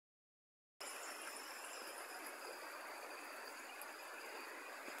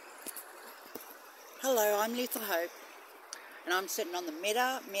Hello, I'm Little Hope, and I'm sitting on the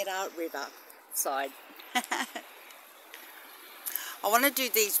Meta River side. I want to do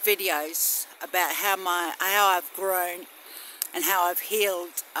these videos about how I've grown and how I've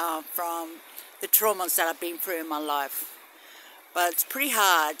healed from the traumas that I've been through in my life. But it's pretty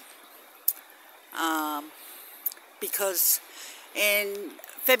hard because in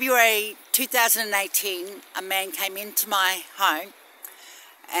February 2018, a man came into my home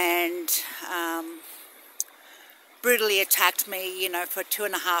and brutally attacked me, for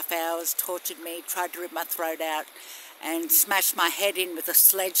 2.5 hours, tortured me, tried to rip my throat out, and smashed my head in with a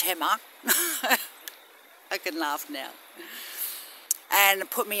sledgehammer. I can laugh now. And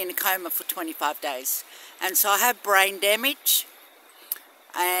put me in a coma for 25 days. And so I have brain damage,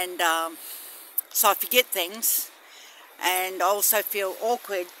 and so I forget things, and I also feel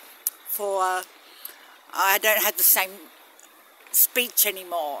awkward I don't have the same speech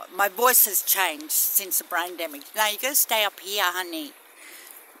anymore. My voice has changed since the brain damage. Now you got to stay up here, honey.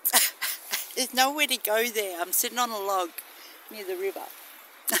 There's nowhere to go there. I'm sitting on a log near the river.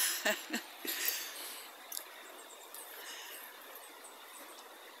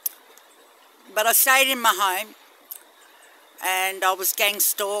 But I stayed in my home, and I was gang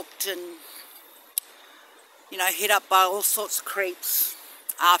stalked and hit up by all sorts of creeps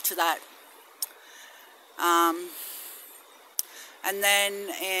after that. And then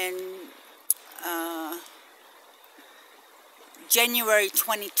in January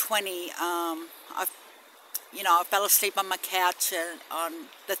 2020, I fell asleep on my couch on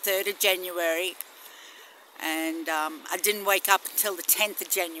the 3rd of January, and I didn't wake up until the 10th of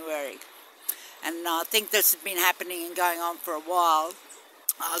January. And I think this has been happening and going on for a while.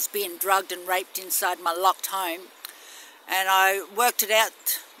 I was being drugged and raped inside my locked home, and I worked it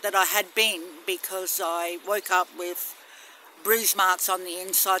out that I had been because I woke up with bruise marks on the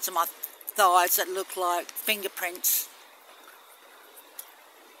insides of my thighs that looked like fingerprints,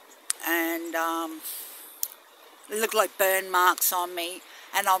 and it looked like burn marks on me,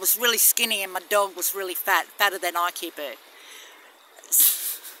 and I was really skinny, and my dog was really fatter than I keep her.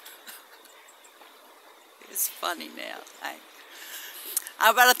 It's funny now, eh?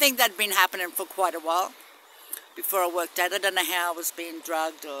 But I think that'd been happening for quite a while before I worked out. I don't know how I was being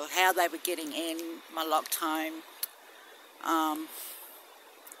drugged or how they were getting in my locked home.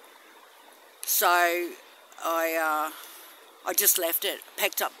 So I just left it,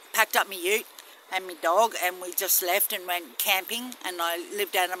 packed up my ute and my dog, and we just left and went camping, and I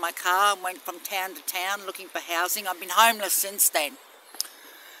lived out of my car and went from town to town looking for housing. I've been homeless since then.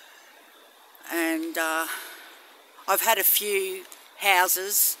 And I've had a few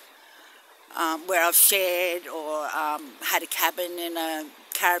houses where I've shared or had a cabin in a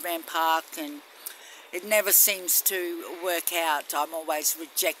caravan park, and it never seems to work out. I'm always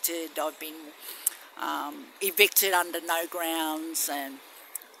rejected. I've been evicted under no grounds, and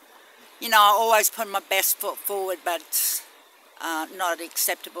I always put my best foot forward, but it's not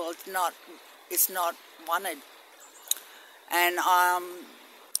acceptable. It's not wanted, and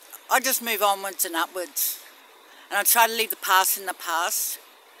I just move onwards and upwards, and I try to leave the past in the past,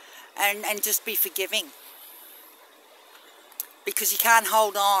 and just be forgiving, because you can't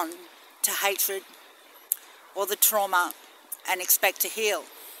hold on to hatred or the trauma and expect to heal.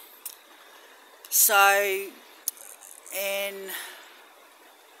 So I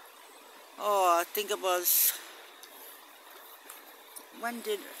think it was,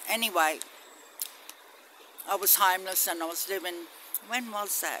 anyway, I was homeless and I was living, when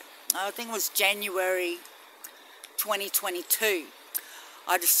was that? I think it was January 2022.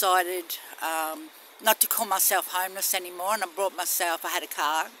 I decided not to call myself homeless anymore, and I had a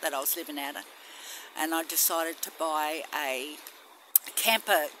car that I was living out of, and I decided to buy a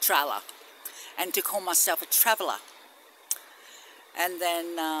camper trailer and to call myself a traveller. And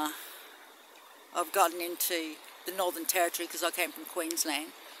then I've gotten into the Northern Territory because I came from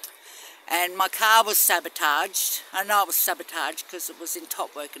Queensland, and my car was sabotaged. I know it was sabotaged because it was in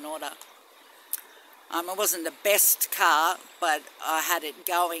top working order. It wasn't the best car, but I had it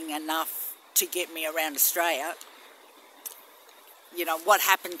going enough to get me around Australia. What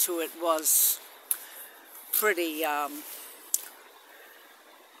happened to it was pretty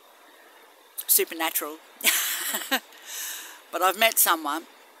supernatural. But I've met someone,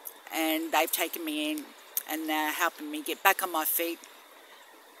 and they've taken me in, and they're helping me get back on my feet,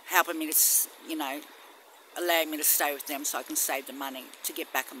 helping me to, allowing me to stay with them so I can save the money to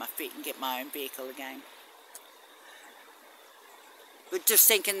get back on my feet and get my own vehicle again. But just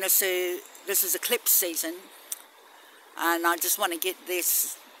thinking this is eclipse season, and I just want to get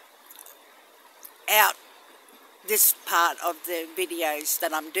this out, this part of the videos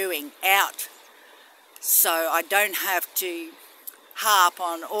that I'm doing out so I don't have to harp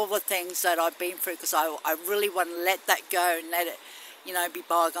on all the things that I've been through, because I really want to let that go and let it, you know, be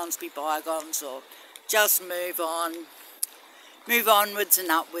bygones, or just move onwards and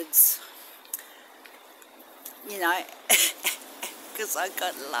upwards, you know, because I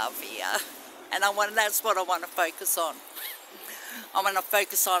got love here, and that's what I want to focus on. I want to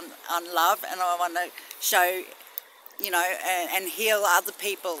focus on love, and I want to show, you know, and heal other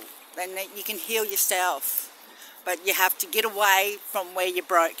people. And you can heal yourself, but you have to get away from where you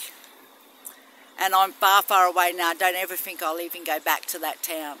broke. And I'm far, far away now. Don't ever think I'll even go back to that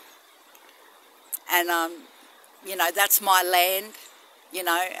town. And, you know, that's my land, you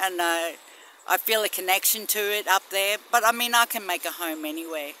know, and I feel a connection to it up there. But, I mean, I can make a home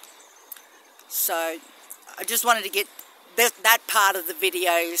anywhere. So I just wanted to get that part of the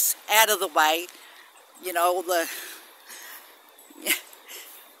videos out of the way, you know,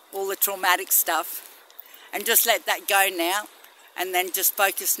 all the traumatic stuff, and just let that go now, and then just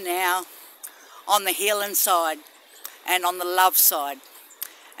focus now on the healing side and on the love side.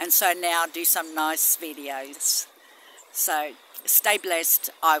 And so now do some nice videos. So stay blessed.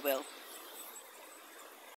 I will.